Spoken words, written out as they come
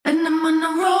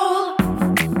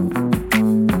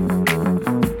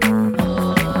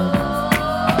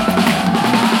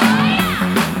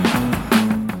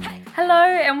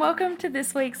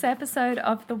this week's episode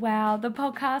of The Wow, the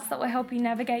podcast that will help you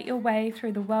navigate your way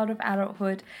through the world of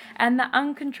adulthood and the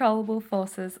uncontrollable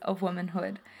forces of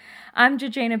womanhood. I'm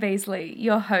Georgina Beasley,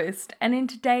 your host, and in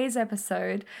today's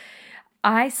episode,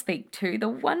 I speak to the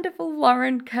wonderful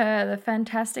Lauren Kerr, the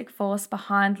fantastic force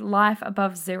behind Life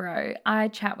Above Zero. I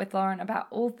chat with Lauren about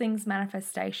all things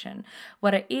manifestation,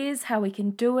 what it is, how we can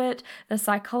do it, the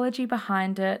psychology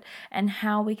behind it, and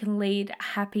how we can lead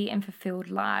happy and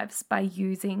fulfilled lives by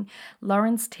using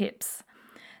Lauren's tips.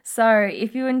 So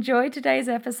if you enjoyed today's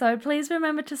episode, please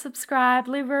remember to subscribe,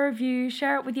 leave a review,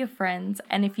 share it with your friends,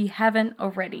 and if you haven't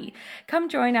already, come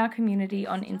join our community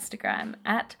on Instagram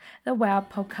at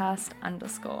 @thewowpodcast_.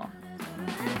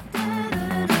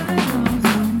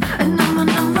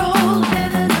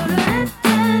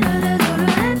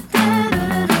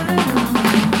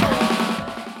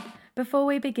 Before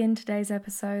we begin today's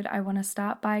episode, I want to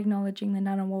start by acknowledging the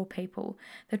Ngunnawal people,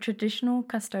 the traditional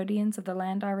custodians of the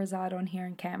land I reside on here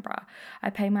in Canberra.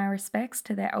 I pay my respects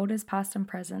to their elders past and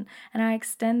present, and I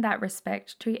extend that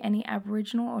respect to any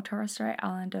Aboriginal or Torres Strait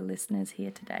Islander listeners here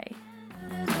today.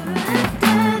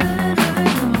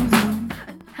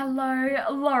 Hello,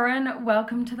 Lauren.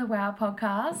 Welcome to the Wow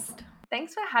podcast.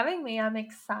 Thanks for having me. I'm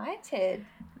excited.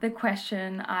 The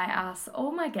question I ask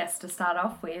all my guests to start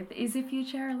off with is if you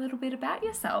share a little bit about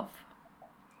yourself.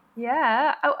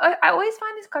 Yeah, I always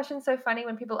find this question so funny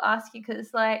when people ask you because,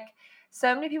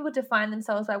 so many people define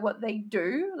themselves by what they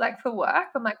do, for work.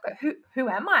 I'm like, but who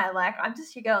am I? I'm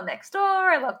just your girl next door.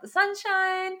 I love the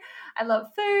sunshine. I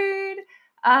love food.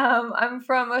 I'm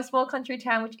from a small country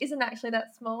town, which isn't actually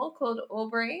that small, called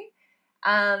Albury.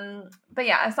 But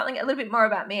yeah, something a little bit more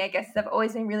about me, I guess. I've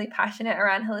always been really passionate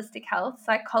around holistic health,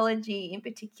 psychology in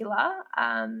particular.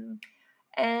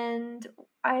 And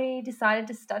I decided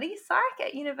to study psych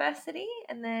at university.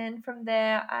 And then from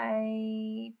there,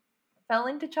 I fell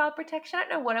into child protection. I don't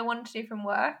know what I wanted to do from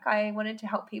work. I wanted to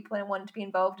help people and I wanted to be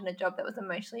involved in a job that was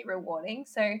emotionally rewarding.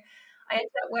 So I ended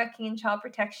up working in child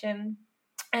protection.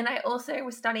 And I also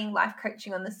was studying life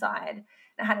coaching on the side.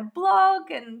 I had a blog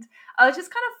and I was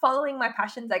just kind of following my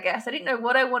passions, I guess. I didn't know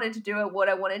what I wanted to do or what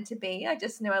I wanted to be. I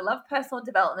just knew I loved personal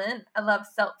development. I loved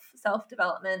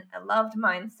self-development. I loved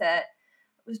mindset.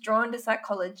 I was drawn to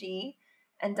psychology.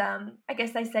 And I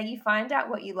guess they say you find out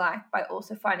what you like by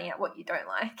also finding out what you don't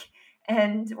like.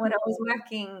 And when I was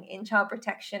working in child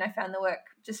protection, I found the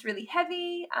work just really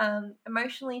heavy,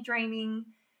 emotionally draining.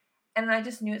 And I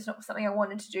just knew it's not something I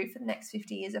wanted to do for the next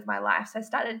 50 years of my life. So I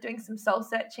started doing some soul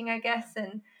searching, I guess,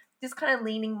 and just kind of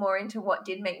leaning more into what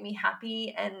did make me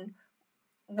happy and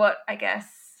what I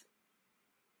guess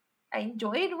I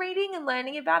enjoyed reading and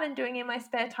learning about and doing in my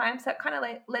spare time. So it kind of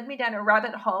led me down a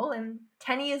rabbit hole. And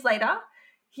 10 years later,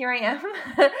 here I am.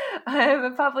 I'm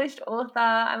a published author.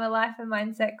 I'm a life and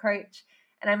mindset coach.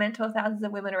 And I mentor thousands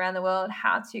of women around the world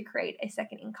how to create a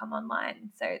second income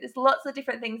online. So there's lots of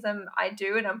different things I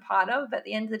do and I'm part of. But at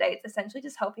the end of the day, it's essentially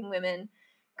just helping women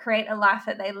create a life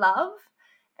that they love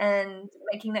and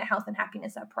making their health and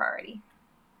happiness a priority.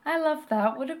 I love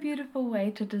that. What a beautiful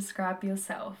way to describe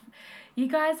yourself. You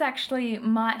guys actually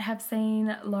might have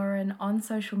seen Lauren on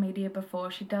social media before.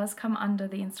 She does come under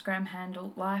the Instagram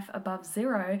handle Life Above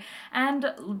Zero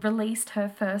and released her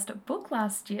first book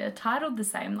last year titled the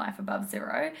same, Life Above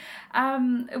Zero.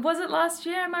 Was it last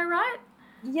year? Am I right?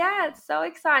 Yeah, it's so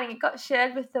exciting. It got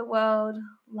shared with the world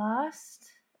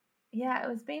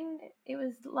it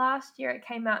was last year it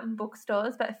came out in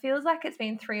bookstores, but it feels like it's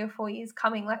been 3 or 4 years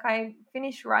coming. I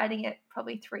finished writing it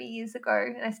probably 3 years ago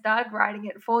and I started writing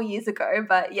it 4 years ago.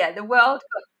 But yeah, the world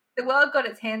got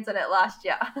its hands on it last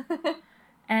year.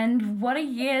 And what a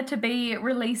year to be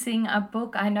releasing a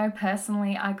book. I know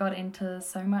personally I got into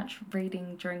so much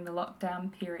reading during the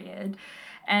lockdown period.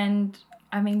 And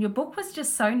I mean, your book was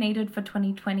just so needed for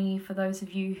 2020. For those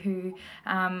of you who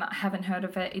haven't heard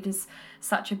of it, it is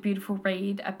such a beautiful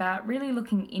read about really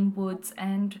looking inwards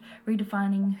and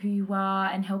redefining who you are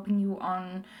and helping you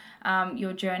on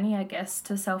your journey, I guess,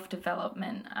 to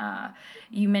self-development.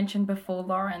 You mentioned before,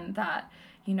 Lauren, that,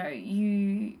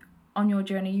 you on your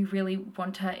journey, you really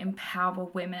want to empower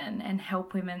women and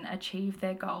help women achieve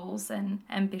their goals and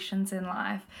ambitions in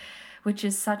life, which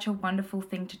is such a wonderful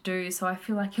thing to do. So I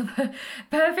feel like you're the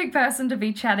perfect person to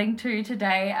be chatting to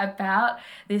today about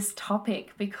this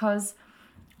topic, because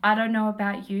I don't know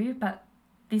about you, but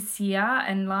this year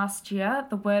and last year,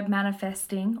 the word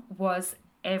manifesting was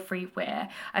everywhere.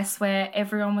 I swear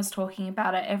everyone was talking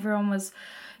about it. Everyone was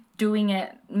doing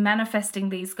it, manifesting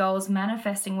these goals,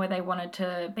 manifesting where they wanted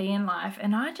to be in life.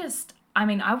 And I just I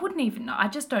mean, I wouldn't even know. I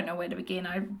just don't know where to begin.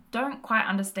 I don't quite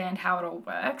understand how it all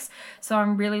works. So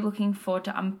I'm really looking forward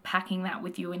to unpacking that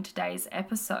with you in today's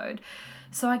episode.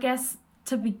 So I guess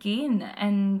to begin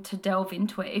and to delve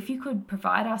into it, if you could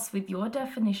provide us with your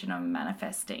definition of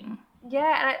manifesting.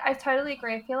 Yeah, and I totally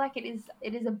agree. I feel like it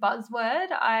is a buzzword.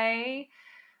 I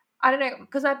don't know,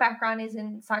 because my background is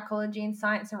in psychology and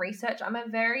science and research. I'm a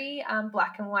very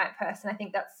black and white person. I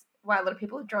think that's why a lot of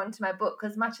people are drawn to my book.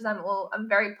 Because much as I'm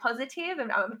very positive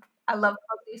and I love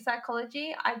positive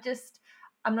psychology.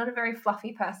 I'm not a very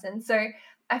fluffy person. So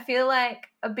I feel like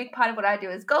a big part of what I do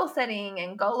is goal setting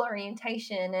and goal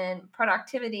orientation and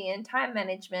productivity and time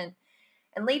management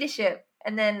and leadership.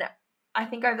 And then I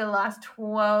think over the last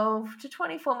 12 to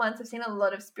 24 months, I've seen a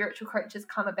lot of spiritual coaches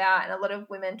come about and a lot of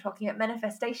women talking about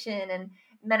manifestation and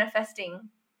manifesting.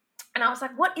 And I was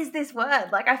like, what is this word?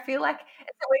 Like, I feel like,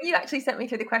 so when you actually sent me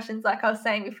through the questions, like I was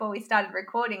saying before we started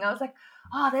recording, I was like,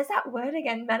 oh, there's that word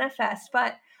again, manifest.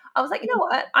 But I was like, you know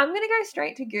what? I'm going to go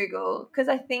straight to Google because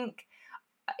I think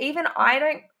even I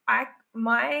don't, I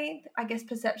guess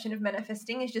perception of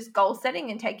manifesting is just goal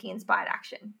setting and taking inspired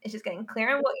action. It's just getting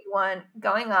clear on what you want,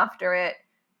 going after it,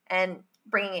 and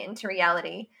bringing it into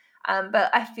reality. But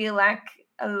I feel like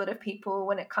a lot of people,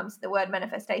 when it comes to the word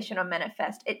manifestation or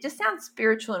manifest, it just sounds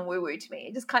spiritual and woo woo to me.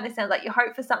 It just kind of sounds like you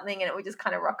hope for something and it will just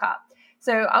kind of rock up.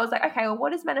 So I was like, okay, well,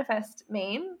 what does manifest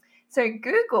mean? So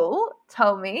Google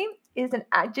told me is an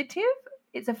adjective.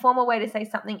 It's a formal way to say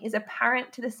something is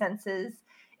apparent to the senses.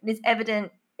 It is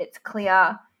evident, it's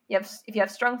clear. If you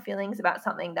have strong feelings about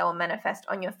something, they will manifest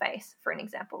on your face, for an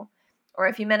example. Or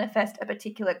if you manifest a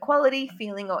particular quality,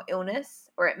 feeling, or illness,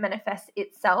 or it manifests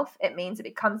itself, it means it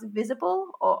becomes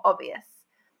visible or obvious.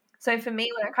 So for me,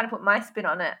 when I kind of put my spin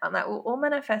on it, I'm like, well, all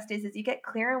manifest is you get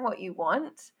clear on what you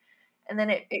want, and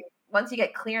then once you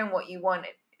get clear on what you want,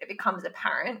 it becomes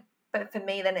apparent. But for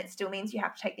me, then it still means you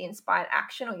have to take the inspired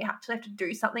action, or you actually have to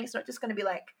do something. It's not just going to be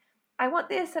like, I want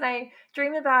this and I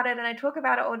dream about it and I talk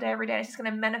about it all day, every day. It's just going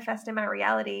to manifest in my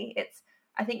reality. It's,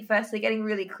 I think, firstly, getting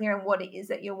really clear on what it is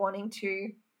that you're wanting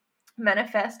to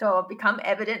manifest or become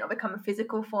evident or become a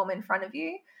physical form in front of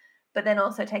you, but then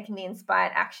also taking the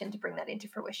inspired action to bring that into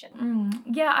fruition.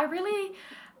 Yeah, I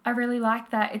really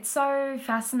like that. It's so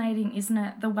fascinating, isn't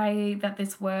it? The way that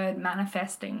this word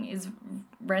manifesting is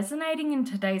resonating in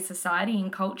today's society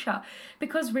and culture,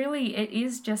 because really it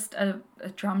is just a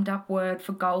drummed up word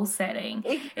for goal setting.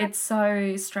 It's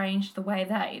so strange the way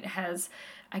that it has,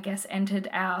 I guess, entered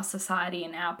our society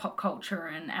and our pop culture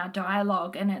and our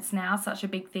dialogue, and it's now such a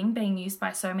big thing being used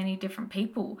by so many different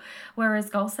people,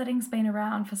 whereas goal setting's been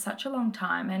around for such a long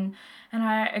time. And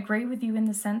I agree with you in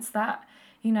the sense that,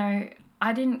 you know,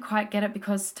 I didn't quite get it,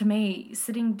 because to me,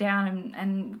 sitting down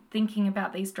and thinking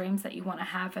about these dreams that you want to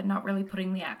have and not really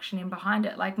putting the action in behind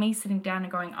it, like me sitting down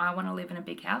and going, I want to live in a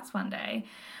big house one day,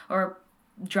 or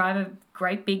drive a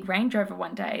great big Range Rover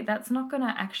one day, that's not going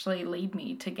to actually lead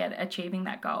me to achieving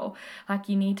that goal. Like,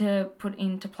 you need to put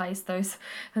into place those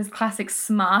classic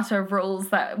smarter rules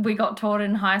that we got taught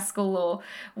in high school or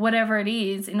whatever it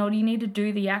is. You need to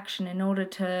do the action in order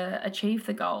to achieve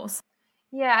the goals.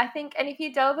 Yeah, I think, and if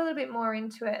you delve a little bit more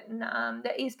into it, and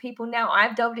there is people now,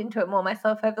 I've delved into it more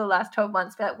myself over the last 12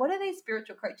 months, but like, what are these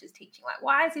spiritual coaches teaching? Like,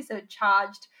 why is this a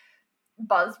charged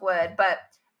buzzword? But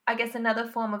I guess another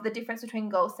form of the difference between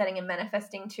goal setting and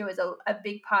manifesting too is a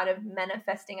big part of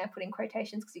manifesting, I put in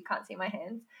quotations because you can't see my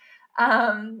hands,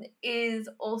 is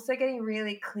also getting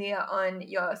really clear on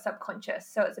your subconscious.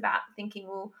 So it's about thinking,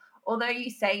 well, although you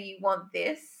say you want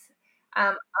this,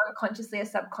 unconsciously or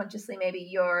subconsciously, maybe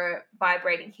you're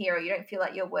vibrating here or you don't feel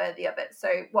like you're worthy of it. So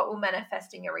what will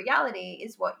manifest in your reality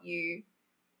is what you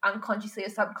unconsciously or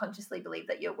subconsciously believe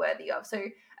that you're worthy of. So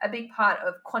a big part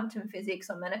of quantum physics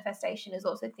or manifestation is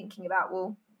also thinking about,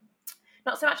 well,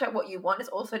 not so much about what you want, it's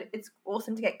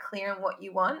awesome to get clear on what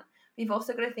you want. You've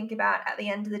also got to think about, at the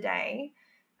end of the day,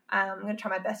 I'm going to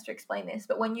try my best to explain this,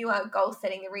 but when you are goal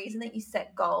setting, the reason that you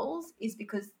set goals is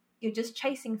because you're just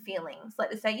chasing feelings.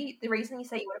 Like, the reason you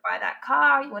say you want to buy that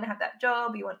car, you want to have that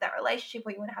job, you want that relationship,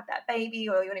 or you want to have that baby,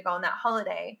 or you want to go on that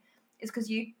holiday, is because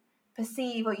you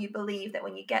perceive or you believe that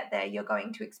when you get there, you're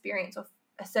going to experience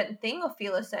a certain thing or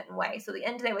feel a certain way. So at the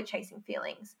end of the day, we're chasing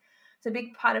feelings. So a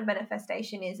big part of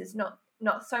manifestation is not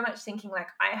so much thinking like,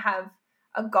 I have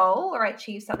a goal or I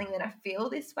achieve something, then I feel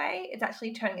this way. It's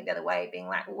actually turning it the other way, being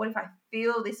like, well, what if I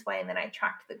feel this way and then I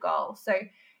track the goal? So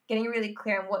getting really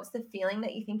clear on what's the feeling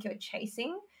that you think you're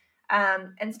chasing,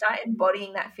 and start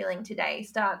embodying that feeling today.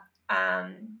 Start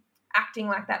acting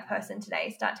like that person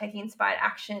today. Start taking inspired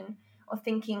action or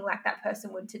thinking like that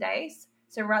person would today.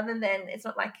 So rather than, it's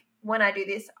not like when I do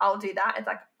this, I'll do that. It's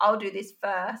like, I'll do this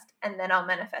first and then I'll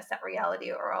manifest that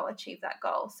reality or I'll achieve that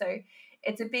goal. So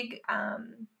it's a big,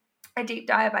 a deep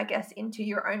dive, I guess, into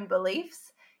your own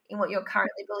beliefs, in what you're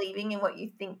currently believing and what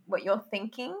you think, what you're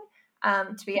thinking,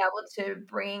 to be able to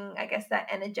bring, I guess, that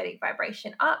energetic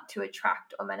vibration up to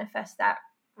attract or manifest that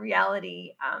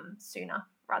reality sooner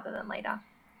rather than later.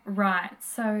 Right.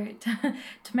 So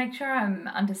to make sure I'm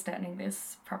understanding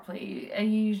this properly,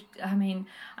 I mean,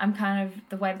 I'm kind of,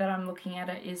 the way that I'm looking at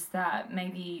it is that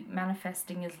maybe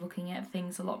manifesting is looking at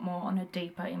things a lot more on a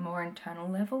deeper and more internal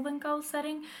level than goal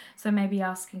setting. So maybe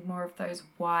asking more of those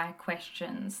why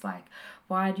questions, like,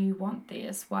 why do you want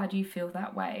this? Why do you feel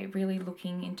that way? Really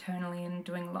looking internally and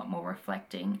doing a lot more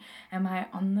reflecting. Am I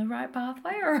on the right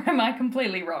pathway or am I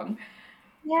completely wrong?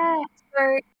 Yeah. So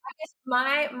I guess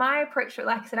my approach to it,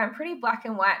 like I said, I'm pretty black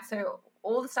and white. So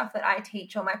all the stuff that I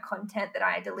teach, all my content that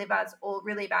I deliver is all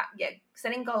really about,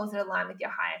 setting goals that align with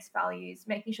your highest values,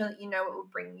 making sure that you know what will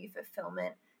bring you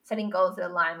fulfillment, setting goals that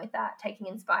align with that, taking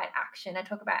inspired action. I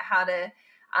talk about how to,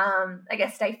 I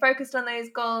guess, stay focused on those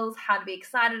goals, how to be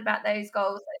excited about those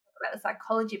goals. I talk about the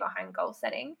psychology behind goal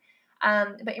setting.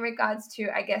 But in regards to,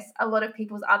 I guess, a lot of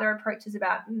people's other approaches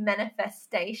about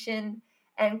manifestation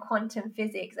and quantum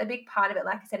physics, a big part of it,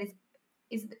 like I said,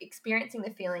 is experiencing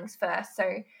the feelings first. So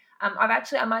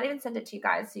I might even send it to you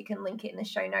guys so you can link it in the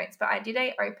show notes. But I did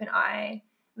a open eye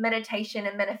meditation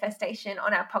and manifestation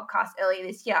on our podcast earlier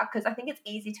this year because I think it's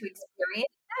easy to experience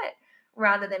it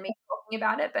rather than me talking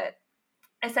about it. But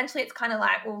essentially it's kind of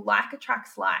like, well, like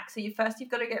attracts like. So you've got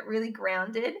to get really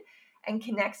grounded and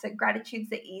connect. So gratitude's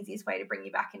the easiest way to bring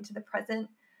you back into the present.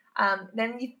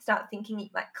 Then you start thinking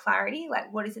like clarity,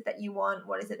 like what is it that you want?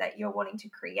 What is it that you're wanting to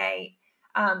create?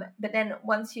 But then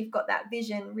once you've got that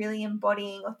vision, really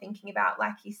embodying or thinking about,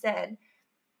 like you said,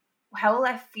 how will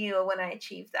I feel when I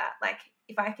achieve that? Like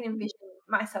if I can envision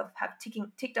myself have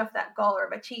ticked off that goal or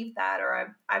I've achieved that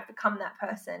or I've become that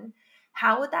person,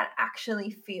 how would that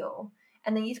actually feel?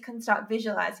 And then you can start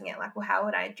visualizing it like, well, how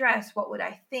would I dress? What would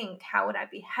I think? How would I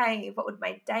behave? What would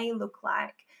my day look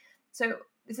like? So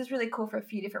this is really cool for a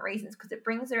few different reasons because it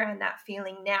brings around that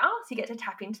feeling now. So you get to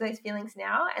tap into those feelings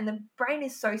now. And the brain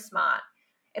is so smart.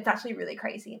 It's actually really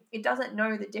crazy. It doesn't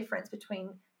know the difference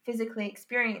between physically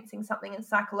experiencing something and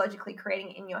psychologically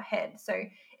creating it in your head. So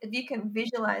if you can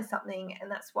visualize something,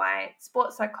 and that's why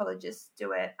sports psychologists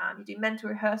do it, you do mental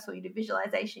rehearsal, you do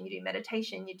visualization, you do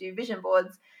meditation, you do vision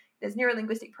boards, there's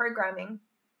neuro-linguistic programming.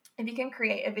 If you can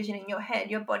create a vision in your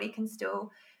head, your body can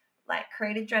still like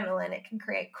create adrenaline, it can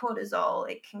create cortisol,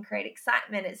 it can create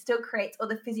excitement, it still creates all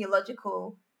the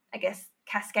physiological, I guess,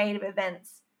 cascade of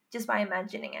events just by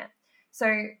imagining it.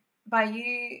 So by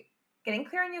you getting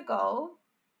clear on your goal,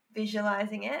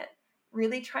 visualizing it,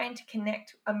 really trying to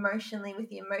connect emotionally with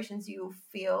the emotions you will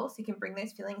feel so you can bring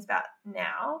those feelings about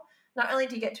now. Not only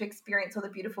do you get to experience all the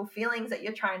beautiful feelings that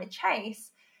you're trying to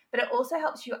chase, but it also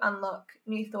helps you unlock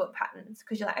new thought patterns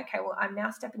because you're like, okay, well, I'm now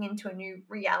stepping into a new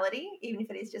reality, even if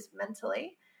it is just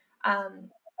mentally.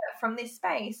 From this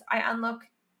space, I unlock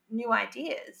new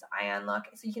ideas.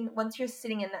 So you can, once you're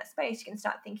sitting in that space, you can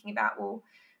start thinking about, well,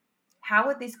 how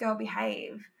would this girl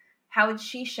behave? How would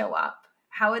she show up?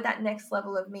 How would that next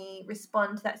level of me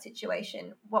respond to that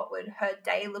situation? What would her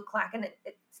day look like? And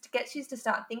it gets you to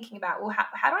start thinking about, well,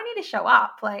 how do I need to show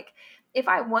up? Like, if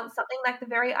I want something, like the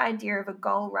very idea of a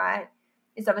goal, right,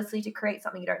 is obviously to create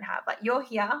something you don't have. Like, you're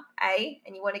here, A,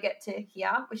 and you want to get to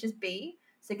here, which is B.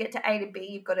 So, get to A to B,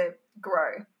 you've got to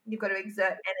grow. You've got to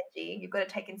exert energy. You've got to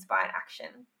take inspired action.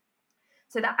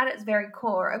 So that at its very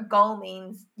core, a goal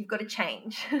means you've got to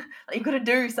change. Like you've got to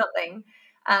do something.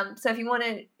 So if you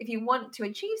want to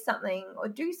achieve something or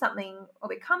do something or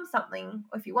become something,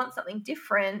 or if you want something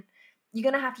different, you're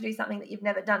going to have to do something that you've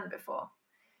never done before.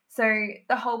 So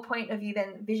the whole point of you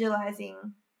then visualizing,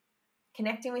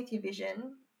 connecting with your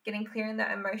vision, getting clear in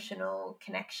that emotional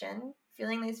connection,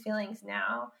 feeling those feelings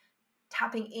now,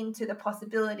 tapping into the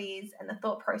possibilities and the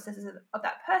thought processes of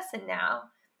that person now,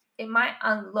 it might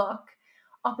unlock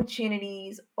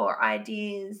opportunities or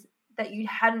ideas that you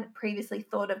hadn't previously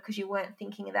thought of because you weren't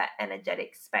thinking of that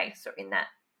energetic space or in that.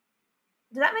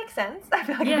 Does that make sense? I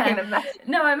feel like I'm Yeah, making a mess.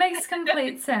 no, it makes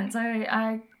complete sense.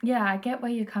 Yeah, I get where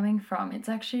you're coming from. It's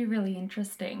actually really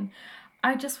interesting.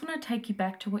 I just want to take you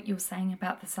back to what you were saying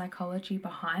about the psychology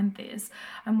behind this.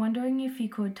 I'm wondering if you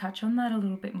could touch on that a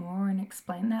little bit more and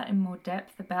explain that in more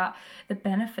depth about the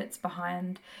benefits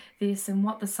behind this and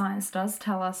what the science does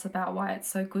tell us about why it's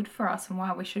so good for us and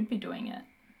why we should be doing it.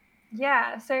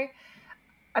 Yeah. So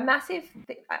a massive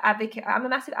advocate. I'm a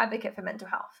massive advocate for mental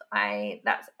health.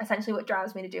 That's essentially what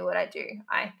drives me to do what I do.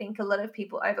 I think a lot of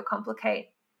people overcomplicate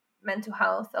mental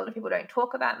health. A lot of people don't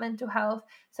talk about mental health,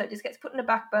 so it just gets put in a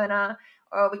back burner,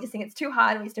 or we just think it's too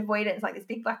hard and we just avoid it. It's like this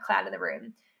big black cloud in the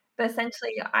room. But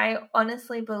essentially, I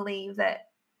honestly believe that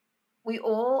we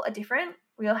all are different.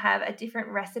 We all have a different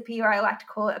recipe, or I like to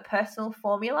call it a personal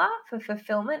formula for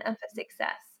fulfillment and for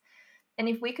success. And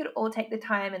if we could all take the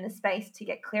time and the space to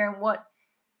get clear on what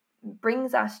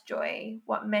brings us joy,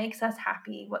 what makes us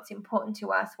happy, what's important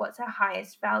to us, what's our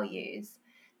highest values,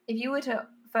 if you were to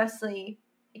firstly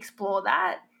explore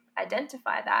that,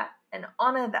 identify that, and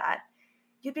honor that,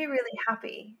 you'd be really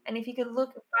happy. And if you could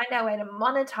find our way to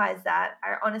monetize that,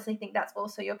 I honestly think that's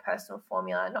also your personal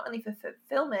formula, not only for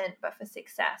fulfillment, but for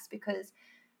success, because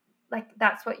like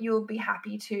that's what you'll be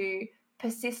happy to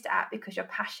persist at because you're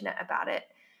passionate about it.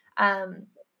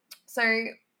 So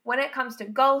when it comes to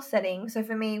goal setting, so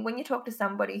for me, when you talk to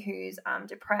somebody who's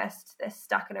depressed, they're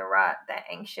stuck in a rut, they're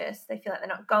anxious, they feel like they're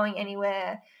not going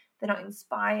anywhere, they're not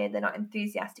inspired, they're not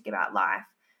enthusiastic about life,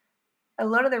 a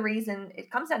lot of the reason,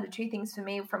 it comes down to two things for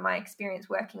me from my experience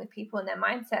working with people and their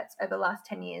mindsets over the last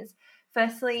 10 years.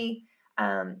 Firstly,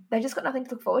 they've just got nothing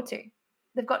to look forward to.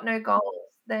 They've got no goals.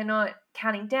 They're not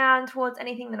counting down towards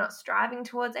anything. They're not striving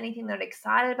towards anything. They're not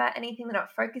excited about anything. They're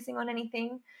not focusing on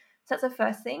anything. So that's the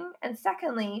first thing. And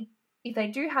secondly, if they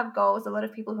do have goals, a lot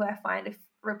of people who I find are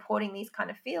reporting these kind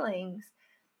of feelings,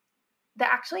 they're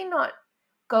actually not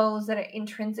goals that are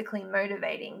intrinsically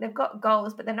motivating. They've got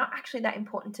goals, but they're not actually that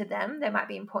important to them. They might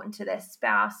be important to their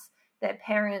spouse, their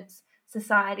parents,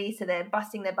 society. So they're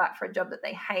busting their butt for a job that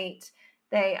they hate.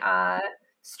 They are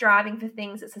striving for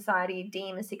things that society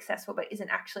deem as successful, but isn't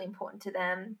actually important to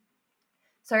them.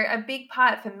 So a big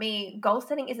part for me, goal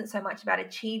setting isn't so much about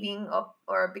achieving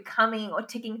or becoming or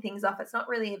ticking things off. It's not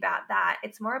really about that.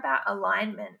 It's more about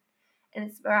alignment. And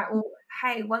it's about, well,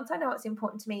 hey, once I know what's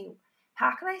important to me,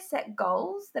 how can I set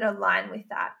goals that align with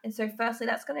that? And so firstly,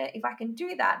 if I can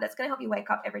do that, that's going to help you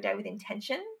wake up every day with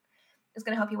intention. It's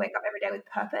going to help you wake up every day with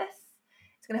purpose.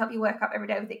 It's going to help you wake up every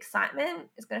day with excitement.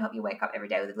 It's going to help you wake up every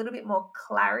day with a little bit more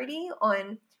clarity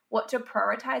on what to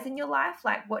prioritize in your life,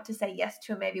 like what to say yes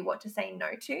to and maybe what to say no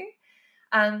to.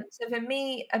 So for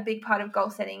me, a big part of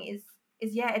goal setting is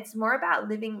it's more about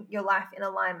living your life in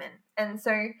alignment. And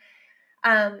so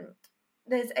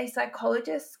there's a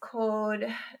psychologist called,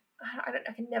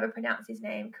 I can never pronounce his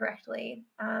name correctly.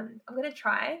 I'm going to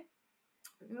try.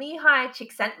 Mihai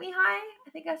Csikszentmihalyi, I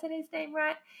think I said his name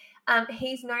right.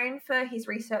 He's known for his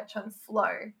research on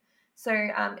flow. So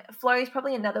flow is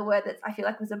probably another word that I feel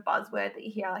like was a buzzword that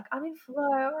you hear, like I'm in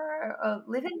flow or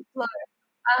live in flow.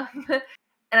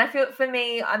 And I feel for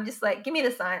me, I'm just like, give me the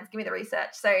science, give me the research.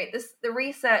 So the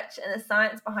research and the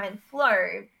science behind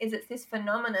flow is it's this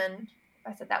phenomenon.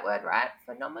 If I said that word right,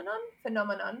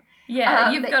 phenomenon.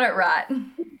 Yeah, you've got it right.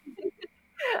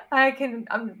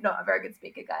 I'm not a very good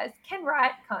speaker, guys. Can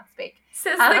write, can't speak.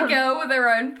 Says the girl with her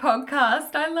own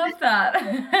podcast. I love that.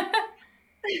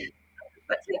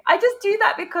 But I just do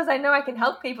that because I know I can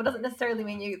help people. Doesn't necessarily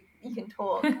mean you can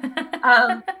talk.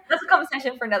 That's a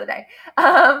conversation for another day.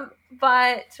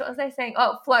 But what was I saying?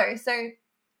 Oh, flow. So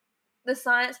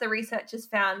the research has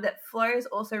found that flow is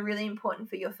also really important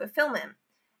for your fulfillment.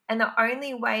 And the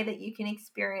only way that you can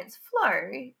experience flow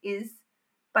is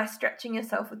by stretching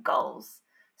yourself with goals.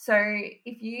 So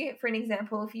for an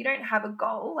example, if you don't have a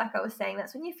goal, like I was saying,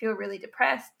 that's when you feel really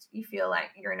depressed. You feel like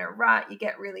you're in a rut. You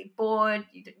get really bored.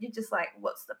 You're just like,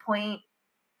 what's the point?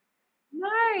 No,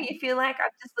 you feel like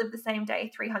I've just lived the same day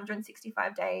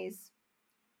 365 days.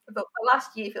 The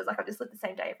last year feels like I've just lived the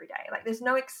same day every day. Like there's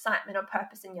no excitement or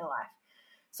purpose in your life.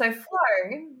 So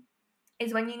flow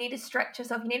is when you need to stretch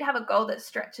yourself. You need to have a goal that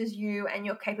stretches you and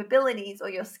your capabilities or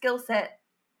your skill set.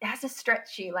 It has to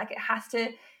stretch you. Like it has to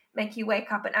make you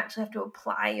wake up and actually have to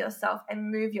apply yourself and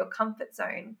move your comfort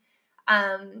zone.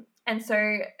 And so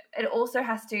it also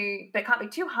has to, but it can't be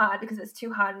too hard, because if it's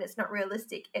too hard and it's not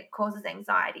realistic, it causes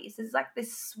anxiety. So it's like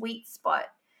this sweet spot.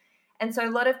 And so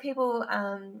a lot of people,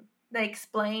 they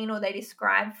explain or they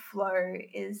describe flow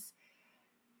is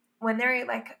when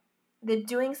they're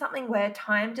doing something where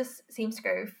time just seems to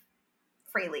go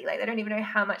freely. Like they don't even know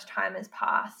how much time has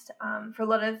passed. For a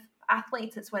lot of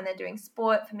athletes, it's when they're doing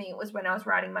sport. For me, it was when I was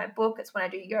writing my book. It's when I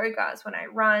do yoga. It's when I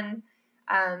run.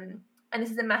 And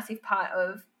this is a massive part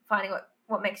of finding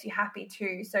what makes you happy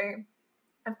too. So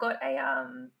I've got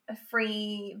a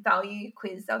free value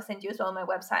quiz I'll send you as well on my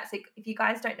website. So if you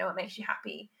guys don't know what makes you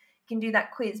happy, you can do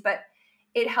that quiz. But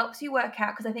it helps you work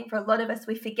out, because I think for a lot of us,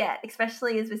 we forget,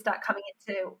 especially as we start coming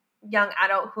into young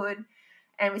adulthood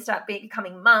and we start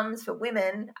becoming mums for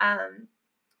women,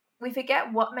 we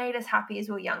forget what made us happy as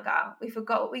we were younger. We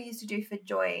forgot what we used to do for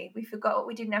joy. We forgot what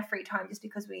we did in our free time just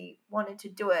because we wanted to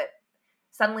do it.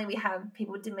 suddenly we have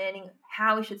people demanding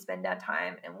how we should spend our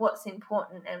time and what's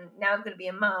important, and now we've got to be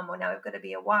a mum, or now we've got to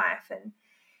be a wife, and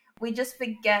we just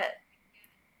forget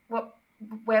what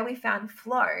where we found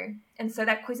flow. And so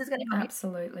that quiz is going to help you.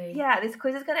 Absolutely. Yeah, this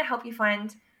quiz is going to help you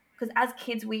find, because as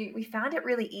kids we found it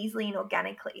really easily and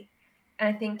organically,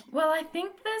 and I think Well, I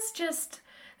think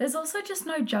there's also just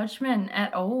no judgment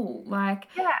at all. Like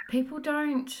yeah, people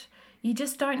don't you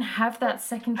just don't have that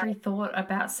secondary that's thought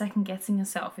about second guessing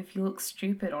yourself if you look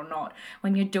stupid or not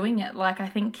when you're doing it. Like I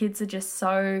think kids are just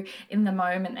so in the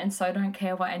moment and so don't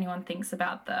care what anyone thinks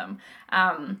about them.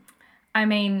 I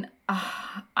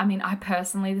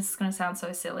personally, this is going to sound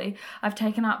so silly. I've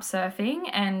taken up surfing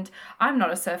and I'm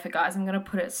not a surfer, guys. I'm going to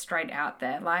put it straight out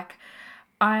there. Like,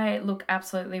 I look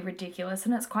absolutely ridiculous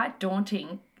and it's quite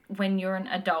daunting when you're an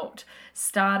adult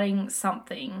starting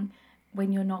something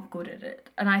when you're not good at it.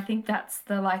 And I think that's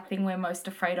the like thing we're most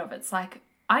afraid of. It's like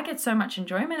I get so much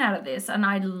enjoyment out of this and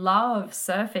I love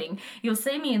surfing. You'll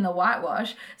see me in the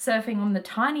whitewash surfing on the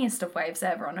tiniest of waves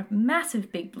ever on a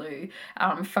massive big blue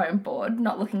foam board,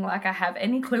 not looking like I have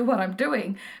any clue what I'm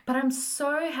doing, but I'm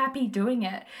so happy doing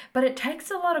it. But it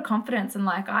takes a lot of confidence, and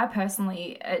like I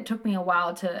personally, it took me a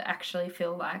while to actually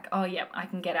feel like, oh, yep, I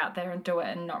can get out there and do it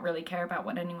and not really care about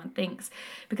what anyone thinks.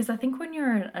 Because I think when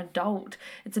you're an adult,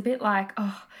 it's a bit like,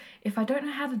 oh, if I don't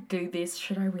know how to do this,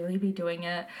 should I really be doing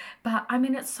it? But I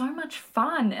mean, it's so much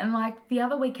fun. And like the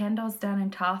other weekend, I was down in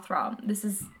Tathra. This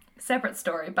is a separate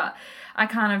story, but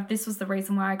this was the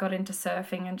reason why I got into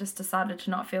surfing and just decided to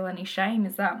not feel any shame,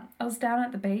 is that I was down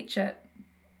at the beach at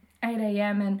 8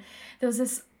 a.m. and there was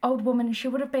this old woman, and she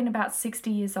would have been about 60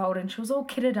 years old, and she was all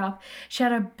kitted up. She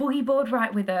had a boogie board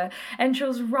right with her, and she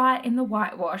was right in the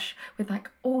whitewash with like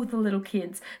all the little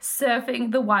kids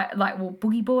surfing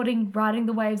boogie boarding, riding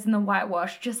the waves in the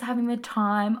whitewash, just having the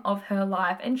time of her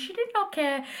life. And she did not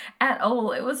care at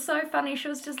all. It was so funny. She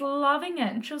was just loving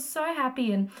it, and she was so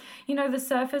happy. And the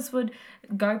surfers would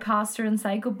go past her and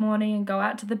say good morning and go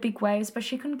out to the big waves, but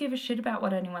she couldn't give a shit about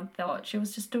what anyone thought. She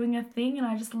was just doing her thing, and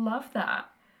I just love that.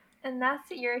 and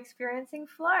that's it, you're experiencing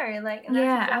flow, like, and that's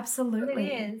Yeah, exactly what it absolutely.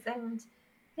 is. And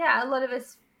yeah, a lot of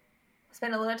us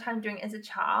spend a lot of time doing it as a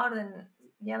child, and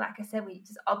yeah, like I said, we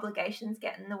just obligations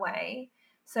get in the way.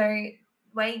 So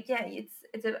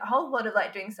it's a whole lot of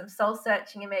like doing some soul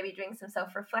searching and maybe doing some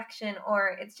self-reflection,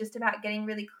 or it's just about getting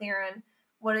really clear on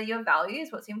what are your values,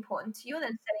 what's important to you, and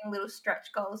then setting little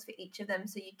stretch goals for each of them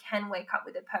so you can wake up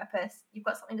with a purpose. You've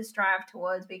got something to strive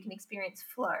towards where you can experience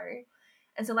flow.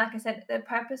 And so, like I said, the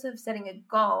purpose of setting a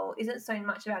goal isn't so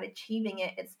much about achieving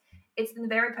it. It's the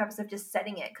very purpose of just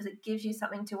setting it, because it gives you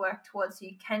something to work towards so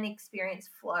you can experience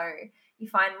flow. You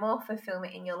find more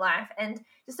fulfillment in your life. And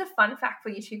just a fun fact for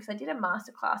you too, because I did a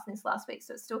masterclass in this last week,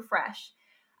 so it's still fresh.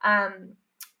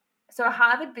 So a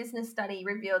Harvard business study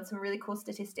revealed some really cool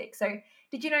statistics. So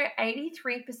did you know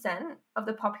 83% of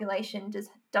the population just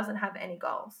doesn't have any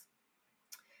goals?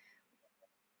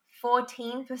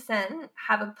 14%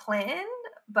 have a plan,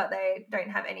 but they don't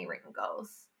have any written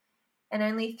goals. And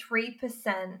only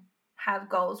 3% have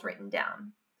goals written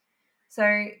down.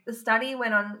 So the study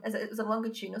went on, as it was a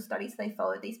longitudinal study, so they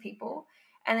followed these people,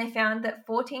 and they found that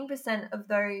 14% of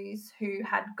those who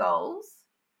had goals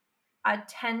are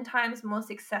 10 times more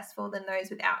successful than those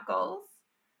without goals.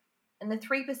 And the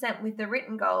 3% with the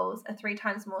written goals are 3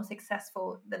 times more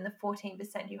successful than the 14%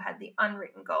 who had the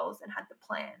unwritten goals and had the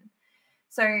plan.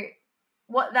 So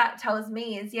what that tells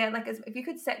me is, yeah, like if you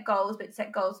could set goals, but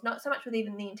set goals not so much with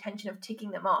even the intention of ticking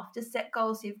them off, just set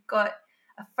goals so you've got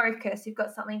a focus, you've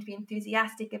got something to be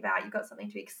enthusiastic about, you've got something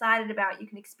to be excited about, you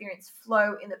can experience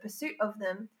flow in the pursuit of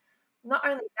them. Not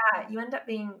only that, you end up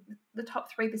being the top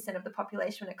 3% of the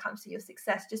population when it comes to your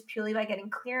success, just purely by getting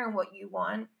clear on what you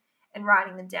want and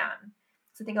writing them down.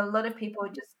 So I think a lot of people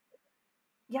just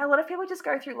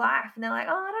go through life and they're like,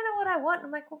 oh, I don't know what I want.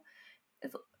 I'm like, well,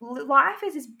 life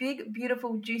is this big,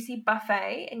 beautiful, juicy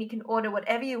buffet, and you can order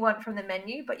whatever you want from the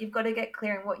menu, but you've got to get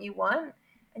clear on what you want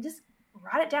and just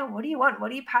write it down. What do you want?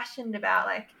 What are you passionate about?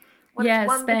 Like, what's Yeah,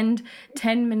 one? spend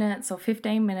 10 minutes or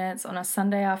 15 minutes on a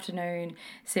Sunday afternoon,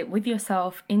 sit with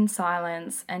yourself in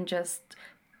silence and just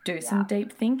do some Yeah,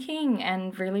 deep thinking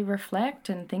and really reflect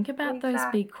and think about those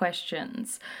exactly. big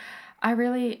questions. I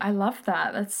love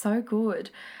that. That's so good.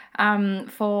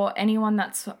 For anyone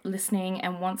that's listening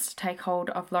and wants to take hold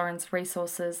of Lauren's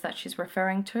resources that she's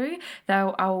referring to,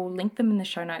 though I'll link them in the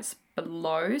show notes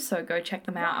below, so go check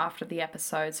them out after the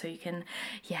episode so you can,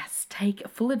 yes, take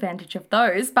full advantage of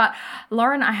those. But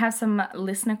Lauren, I have some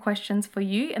listener questions for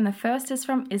you, and the first is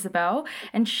from Isabel,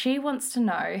 and she wants to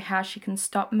know how she can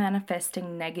stop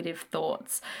manifesting negative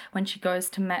thoughts when she goes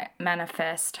to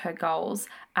manifest her goals.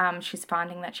 She's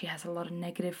finding that she has a lot of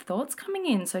negative thoughts coming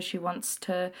in, so she wants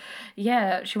to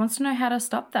know how to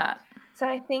stop that. So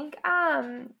I think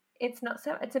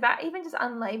it's about even just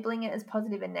unlabeling it as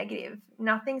positive and negative.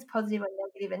 Nothing's positive or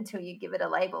negative until you give it a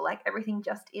label. Like everything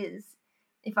just is.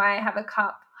 If I have a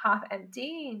cup half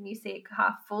empty and you see it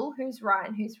half full, who's right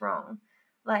and who's wrong?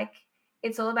 Like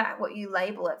it's all about what you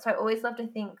label it. So I always love to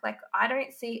think like I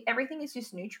don't see everything is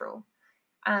just neutral.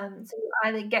 So you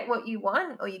either get what you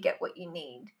want or you get what you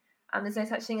need. There's no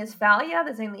such thing as failure.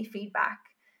 There's only feedback.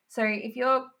 So if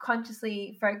you're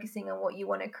consciously focusing on what you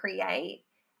want to create,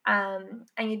 and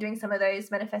you're doing some of those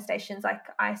manifestations like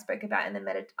I spoke about in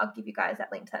the I'll give you guys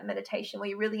that link to that meditation where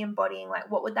you're really embodying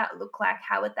like what would that look like,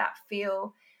 how would that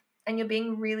feel, and you're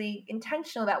being really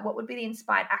intentional about what would be the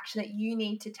inspired action that you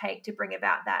need to take to bring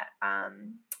about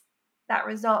that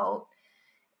result.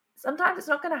 Sometimes it's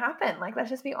not going to happen. Like,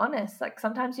 let's just be honest. Like,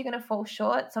 sometimes you're going to fall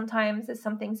short. Sometimes there's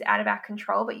some things out of our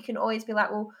control, but you can always be like,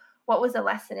 well, what was the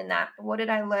lesson in that? What did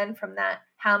I learn from that?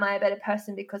 How am I a better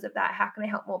person because of that? How can I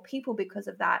help more people because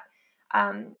of that?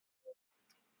 I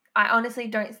honestly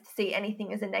don't see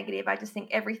anything as a negative. I just think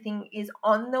everything is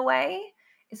on the way.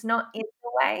 It's not in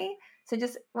the way. So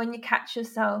just when you catch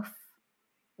yourself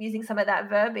using some of that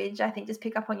verbiage, I think just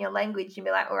pick up on your language and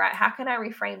be like, all right, how can I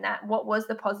reframe that? What was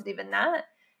the positive in that?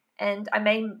 And I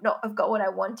may not have got what I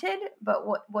wanted, but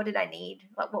what did I need?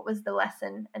 Like, what was the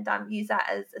lesson? And use that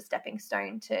as a stepping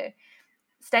stone to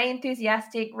stay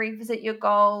enthusiastic, revisit your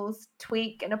goals,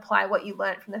 tweak and apply what you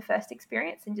learned from the first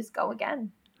experience and just go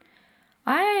again.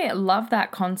 I love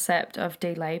that concept of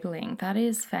delabeling. That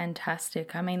is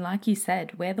fantastic. I mean, like you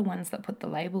said, we're the ones that put the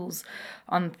labels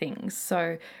on things.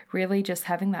 So, really, just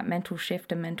having that mental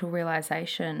shift and mental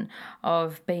realization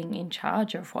of being in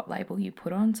charge of what label you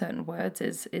put on certain words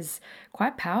is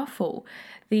quite powerful.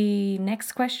 The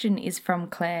next question is from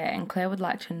Claire, and Claire would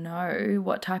like to know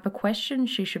what type of questions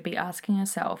she should be asking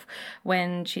herself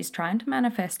when she's trying to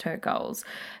manifest her goals.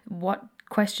 What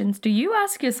questions do you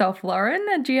ask yourself,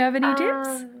 Lauren? Do you have any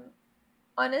tips?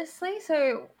 Honestly,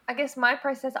 so I guess my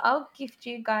process, I'll gift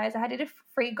you guys. I did a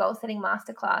free goal setting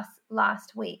masterclass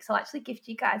last week. So I'll actually gift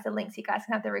you guys the link so you guys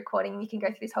can have the recording and you can go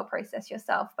through this whole process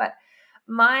yourself. But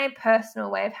my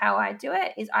personal way of how I do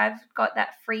it is I've got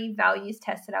that free values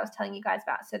test that I was telling you guys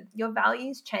about. So your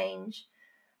values change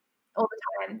all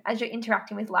the time as you're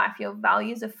interacting with life. Your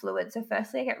values are fluid. So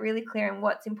firstly, I get really clear on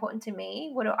what's important to me.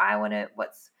 What do I want to,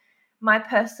 what's my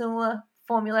personal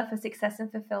formula for success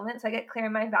and fulfillment. So I get clear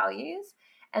on my values.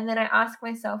 And then I ask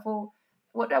myself, well,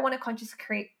 what do I want to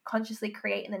consciously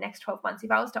create in the next 12 months? If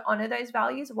I was to honor those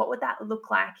values, what would that look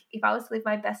like? If I was to live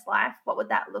my best life, what would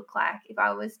that look like? If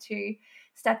I was to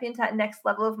step into that next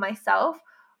level of myself,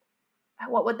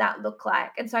 what would that look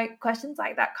like? And so questions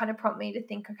like that kind of prompt me to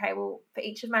think, okay, well, for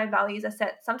each of my values I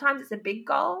set, sometimes it's a big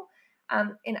goal. In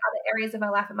other areas of my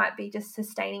life, it might be just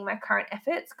sustaining my current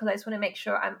efforts because I just want to make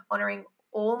sure I'm honoring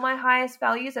all my highest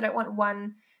values. I don't want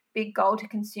one big goal to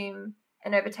consume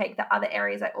and overtake the other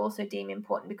areas I also deem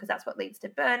important because that's what leads to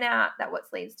burnout.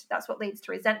 That's what leads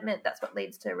to resentment. That's what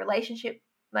leads to relationship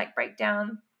like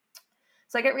breakdown.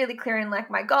 So I get really clear in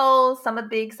like my goals. Some are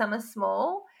big, some are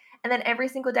small. And then every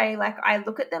single day, like I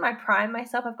look at them, I prime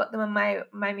myself. I've got them on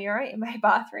my mirror in my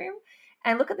bathroom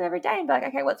and look at them every day and be like,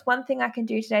 okay, what's one thing I can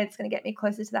do today that's going to get me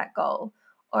closer to that goal?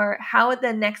 Or how would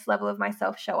the next level of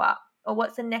myself show up? Or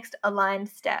what's the next aligned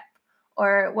step?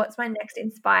 Or what's my next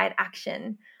inspired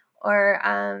action? Or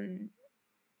how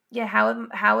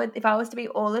would if I was to be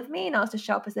all of me and I was to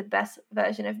show up as the best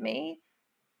version of me,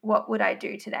 what would I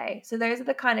do today? So those are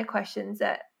the kind of questions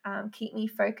that keep me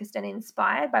focused and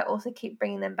inspired, but also keep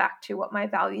bringing them back to what my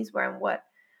values were and what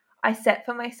I set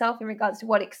for myself in regards to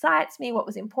what excites me, what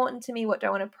was important to me, what do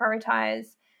I want to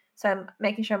prioritize. So I'm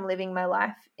making sure I'm living my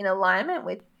life in alignment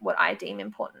with what I deem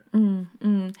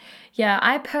important. Yeah,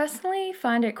 I personally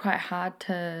find it quite hard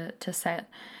to set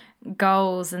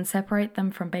goals and separate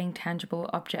them from being tangible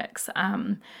objects.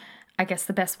 I guess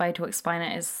the best way to explain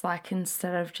it is like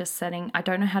instead of just setting, I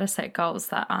don't know how to set goals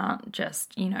that aren't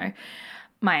just,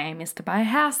 my aim is to buy a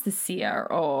house this year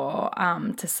or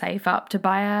to save up to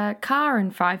buy a car in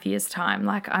 5 years' time.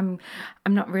 Like I'm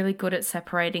not really good at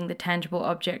separating the tangible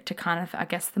object to kind of, I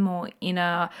guess, the more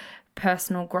inner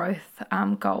personal growth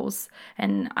goals,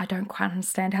 and I don't quite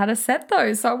understand how to set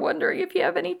those. So I'm wondering if you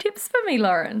have any tips for me,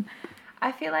 Lauren.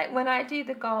 I feel like when I do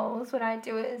the goals, what I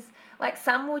do is like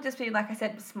some will just be, like I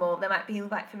said, small. There might be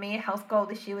like for me, a health goal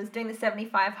this year was doing the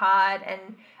 75 hard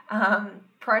and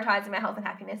prioritizing my health and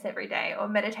happiness every day, or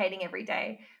meditating every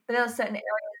day. But there were certain areas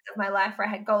of my life where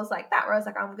I had goals like that, where I was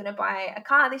like, I'm going to buy a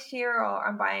car this year, or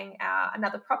I'm buying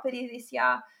another property this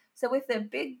year. So with the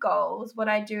big goals, what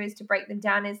I do is to break them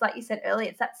down is, like you said earlier,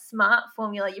 it's that SMART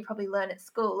formula you probably learn at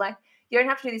school. Like you don't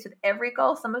have to do this with every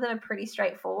goal. Some of them are pretty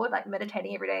straightforward, like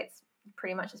meditating every day. It's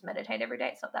pretty much just meditate every day.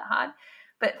 It's not that hard.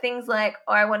 But things like,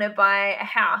 oh, I want to buy a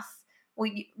house.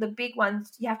 Well, the big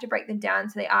ones, you have to break them down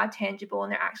so they are tangible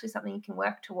and they're actually something you can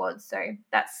work towards. So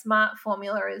that SMART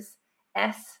formula is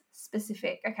S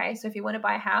specific. Okay, so if you want to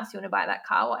buy a house, you want to buy that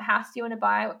car. What house do you want to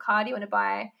buy? What car do you want to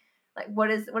buy? Like, what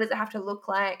does it have to look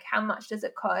like? How much does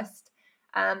it cost?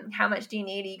 How much do you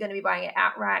need? Are you going to be buying it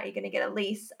outright? Are you going to get a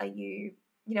lease? Are you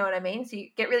know what I mean? So you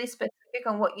get really specific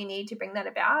on what you need to bring that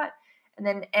about. And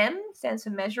then M stands for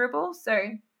measurable. So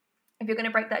if you're going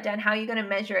to break that down, how are you going to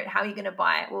measure it? How are you going to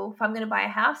buy it? Well, if I'm going to buy a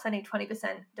house, I need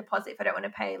 20% deposit if I don't want to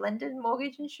pay lender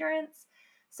mortgage insurance.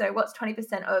 So what's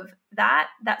 20% of that?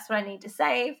 That's what I need to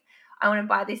save. I want to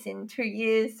buy this in 2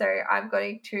 years. So I'm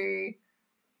going to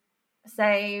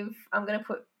save, I'm going to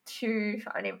put you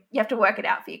have to work it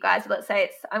out for you guys. But let's say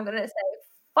I'm going to save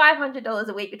 $500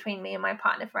 a week between me and my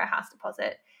partner for a house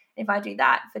deposit. If I do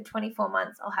that for 24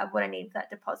 months, I'll have what I need for that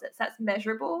deposit. So that's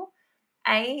measurable.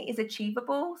 A is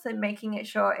achievable, so making it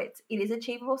sure it is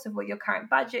achievable. So with your current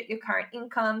budget, your current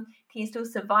income, can you still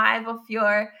survive off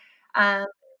your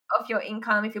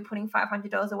income? If you're putting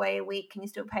 $500 away a week, can you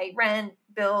still pay rent,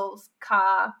 bills,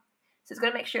 car? So it's got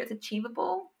to make sure it's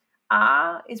achievable.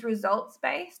 R is results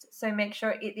based, so make sure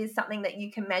it is something that you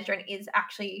can measure and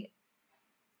it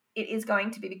is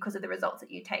going to be because of the results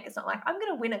that you take. It's not like I'm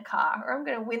going to win a car or I'm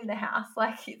going to win the house.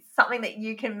 Like it's something that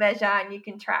you can measure and you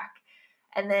can track.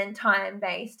 And then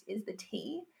time-based is the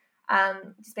T.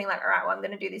 Just being like, all right, well, I'm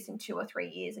going to do this in 2 or 3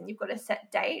 years, and you've got a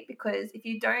set date, because if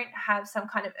you don't have some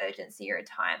kind of urgency or a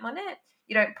time on it,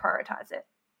 you don't prioritize it.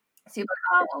 So you're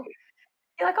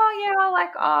like, oh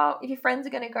yeah, if your friends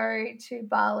are going to go to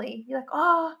Bali, you're like,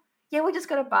 oh yeah, we'll just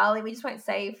go to Bali. We just won't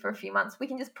save for a few months. We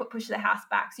can just push the house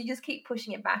back. So you just keep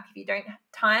pushing it back. If you don't,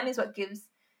 time is what gives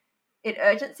it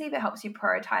urgency, but helps you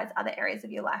prioritize other areas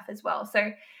of your life as well.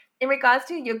 So in regards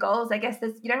to your goals, I guess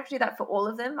you don't have to do that for all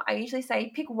of them. I usually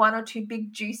say pick 1 or 2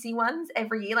 big juicy ones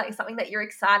every year, like something that you're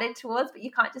excited towards, but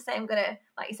you can't just say, I'm going to,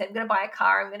 like you said, I'm going to buy a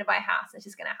car, I'm going to buy a house. It's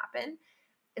just going to happen.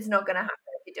 It's not going to happen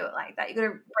if you do it like that. You've got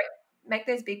to make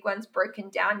those big ones broken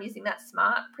down using that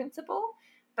SMART principle.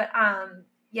 But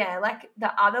yeah, like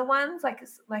the other ones, like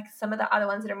some of the other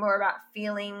ones that are more about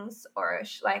feelings or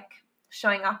like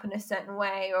showing up in a certain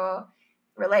way, or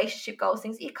relationship goals,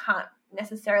 things that you can't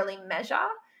necessarily measure.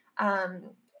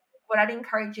 What I'd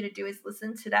encourage you to do is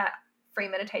listen to that free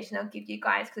meditation I'll give you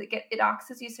guys, because it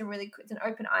asks you some really, it's an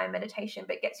open eye meditation,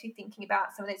 but gets you thinking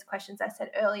about some of those questions I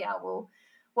said earlier. Well,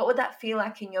 what would that feel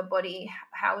like in your body?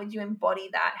 How would you embody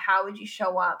that? How would you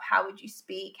show up? How would you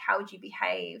speak? How would you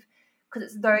behave? Because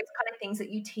it's those kind of things that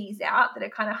you tease out that are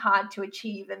kind of hard to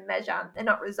achieve and measure. They're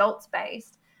not results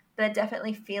based. They're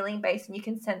definitely feeling based, and you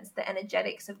can sense the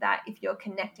energetics of that if you're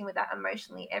connecting with that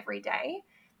emotionally every day.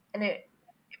 And it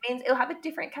means it'll have a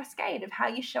different cascade of how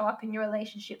you show up in your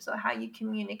relationships, or how you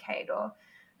communicate, or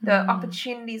the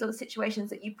opportunities or the situations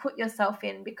that you put yourself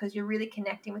in, because you're really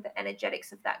connecting with the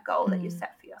energetics of that goal that you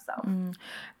set for yourself.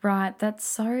 Right, that's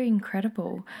so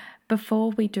incredible. Before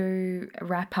we do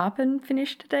wrap up and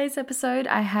finish today's episode,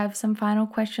 I have some final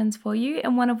questions for you,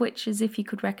 and one of which is if you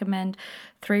could recommend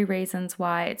 3 reasons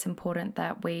why it's important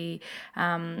that we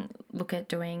look at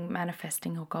doing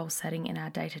manifesting or goal setting in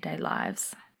our day-to-day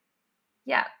lives.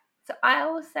 Yeah. So I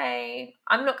will say,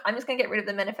 I'm just going to get rid of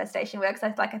the manifestation word,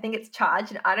 because I think it's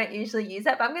charged and I don't usually use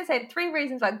that. But I'm going to say 3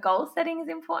 reasons why goal setting is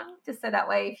important, just so that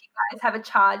way if you guys have a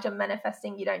charge on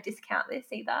manifesting, you don't discount this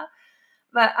either.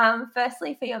 But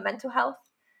firstly, for your mental health,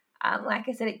 like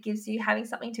I said, it gives you, having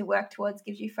something to work towards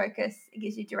gives you focus, it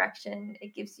gives you direction,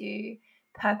 it gives you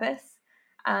purpose.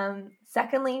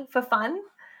 Secondly, for fun,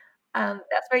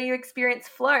 that's where you experience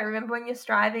flow. Remember, when you're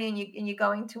striving and you're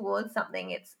going towards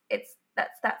something,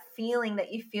 that's that feeling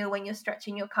that you feel when you're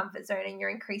stretching your comfort zone and you're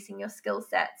increasing your skill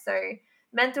set. So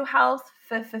mental health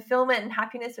for fulfillment and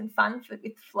happiness and fun with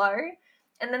flow.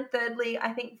 And then thirdly,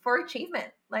 I think for achievement,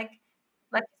 like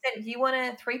you said, if you want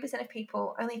to, 3% of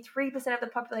people, only 3% of the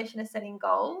population are setting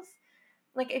goals.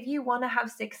 Like if you want to have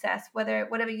success,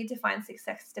 whatever you define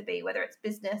success to be, whether it's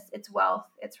business, it's wealth,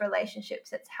 it's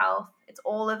relationships, it's health, it's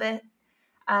all of it,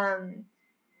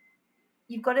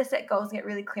 You've got to set goals and get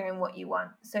really clear on what you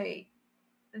want. So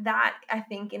that, I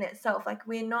think, in itself, like,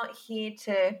 we're not here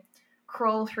to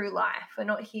crawl through life. We're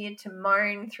not here to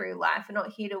moan through life. We're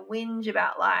not here to whinge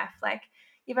about life. Like,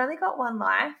 you've only got one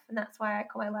life, and that's why I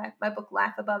call my book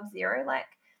Life Above Zero.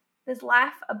 Like, there's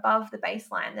life above the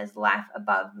baseline. There's life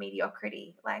above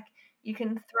mediocrity. Like, you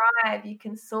can thrive, you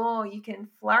can soar, you can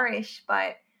flourish,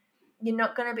 but you're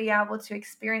not going to be able to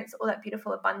experience all that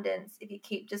beautiful abundance if you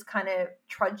keep just kind of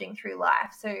trudging through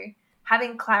life. So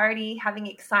having clarity, having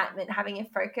excitement, having a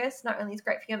focus not only is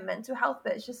great for your mental health,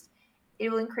 but it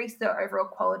will increase the overall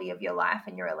quality of your life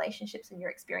and your relationships and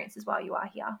your experiences while you are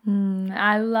here.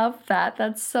 I love that.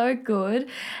 That's so good.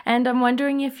 And I'm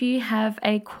wondering if you have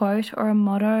a quote or a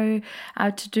motto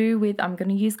to do with, I'm going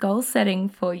to use goal setting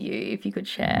for you, if you could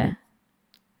share.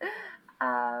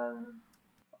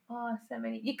 So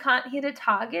many. You can't hit a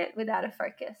target without a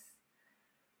focus.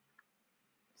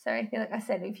 So I feel like I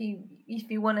said, if you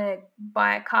want to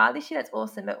buy a car this year, that's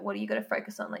awesome. But what are you got to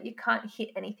focus on? Like, you can't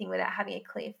hit anything without having a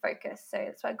clear focus. So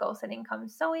that's why goal setting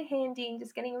comes so in handy, and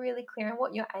just getting really clear on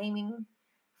what you're aiming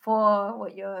for,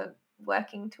 what you're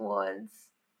working towards.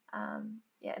 And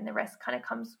the rest kind of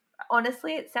comes.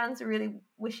 Honestly, it sounds really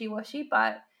wishy-washy,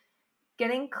 but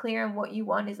getting clear on what you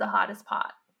want is the hardest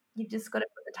part. You've just got to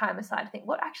put the time aside to think,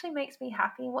 what actually makes me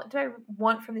happy? What do I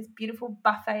want from this beautiful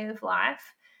buffet of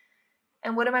life?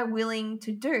 And what am I willing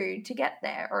to do to get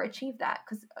there or achieve that?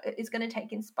 Because it's going to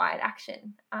take inspired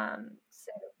action.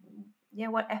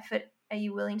 What effort are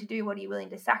you willing to do? What are you willing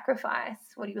to sacrifice?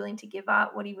 What are you willing to give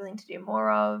up? What are you willing to do more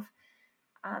of?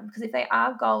 Because if they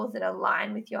are goals that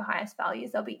align with your highest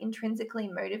values, they'll be intrinsically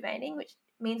motivating, which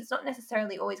means it's not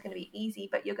necessarily always going to be easy,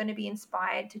 but you're going to be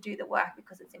inspired to do the work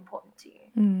because it's important to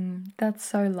you. That's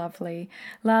so lovely.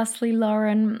 Lastly,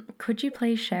 Lauren, could you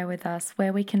please share with us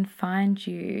where we can find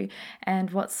you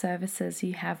and what services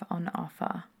you have on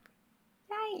offer?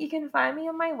 You can find me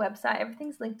on my website.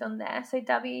 Everything's linked on there. So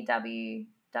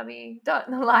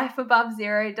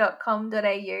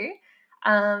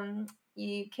www.lifeabovezero.com.au.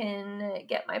 You can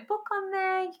get my book on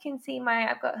there. You can see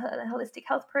I've got a holistic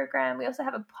health program. We also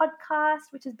have a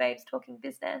podcast, which is Babes Talking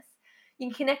Business. You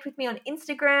can connect with me on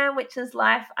Instagram, which is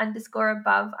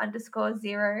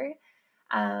life_above_zero.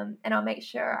 And I'll make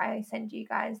sure I send you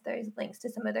guys those links to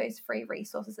some of those free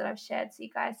resources that I've shared, so you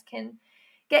guys can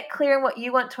get clear on what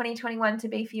you want 2021 to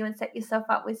be for you and set yourself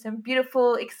up with some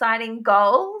beautiful, exciting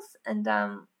goals and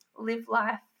live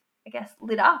life, I guess,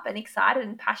 lit up and excited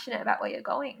and passionate about where you're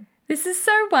going. This is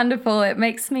so wonderful. It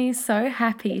makes me so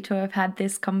happy to have had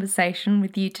this conversation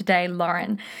with you today,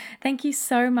 Lauren. Thank you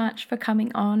so much for coming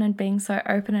on and being so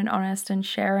open and honest and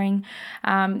sharing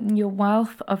your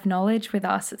wealth of knowledge with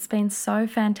us. It's been so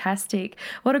fantastic.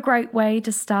 What a great way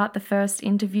to start the first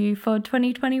interview for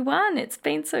 2021. It's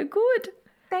been so good.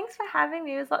 Thanks for having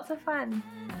me. It was lots of fun.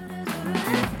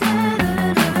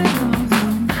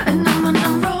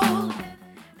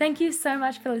 Thank you so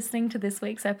much for listening to this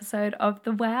week's episode of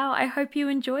The Wow. I hope you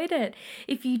enjoyed it.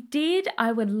 If you did,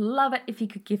 I would love it if you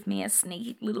could give me a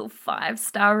sneaky little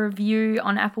 5-star review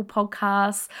on Apple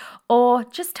Podcasts, or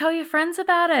just tell your friends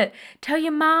about it. Tell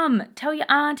your mum, tell your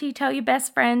auntie, tell your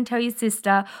best friend, tell your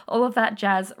sister. All of that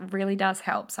jazz really does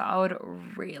help, so I would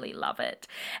really love it.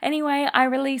 Anyway, I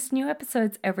release new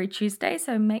episodes every Tuesday,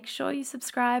 so make sure you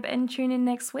subscribe and tune in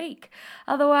next week.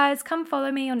 Otherwise, come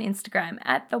follow me on Instagram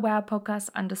at @thewowpodcast_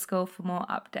 for more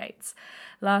updates.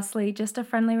 Lastly, just a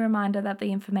friendly reminder that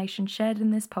the information shared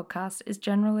in this podcast is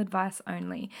general advice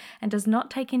only and does not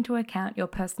take into account your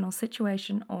personal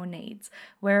situation or needs.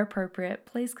 Where appropriate,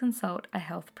 please consult a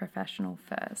health professional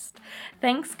first.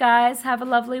 Thanks, guys. Have a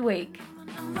lovely week.